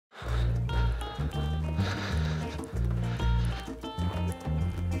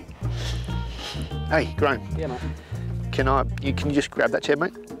Hey, Graham. Yeah, mate. Can you just grab that chair,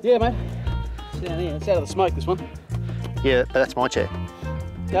 mate? Yeah, mate. It's down here. It's out of the smoke, this one. Yeah, but that's my chair.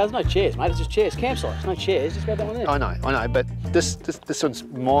 No, there's no chairs, mate. It's just chairs. Campsite. There's no chairs. Just grab that one there. I know, but this one's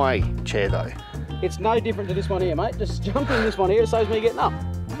my chair though. It's no different to this one here, mate. Just jump in this one here. It saves me getting up.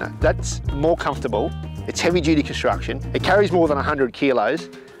 No, that's more comfortable. It's heavy duty construction. It carries more than 100 kilos.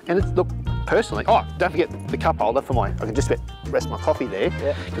 And it's, look, personally, oh, don't forget the cup holder for I can just rest my coffee there,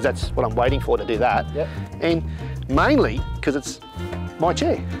 because that's what I'm waiting for to do that. Yep. And mainly because it's my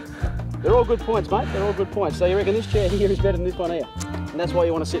chair. They're all good points, mate. They're all good points. So you reckon this chair here is better than this one here? And that's why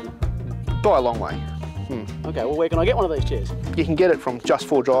you want to sit in it? By a long way. Okay, well, where can I get one of these chairs? You can get it from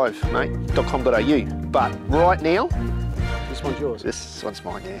just4drive, mate.com.au. But right now, This one's yours. this one's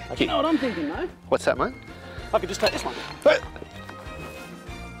mine, yeah. You know what I'm thinking, though? What's that, mate? I could just take this one.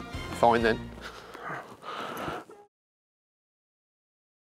 Fine then.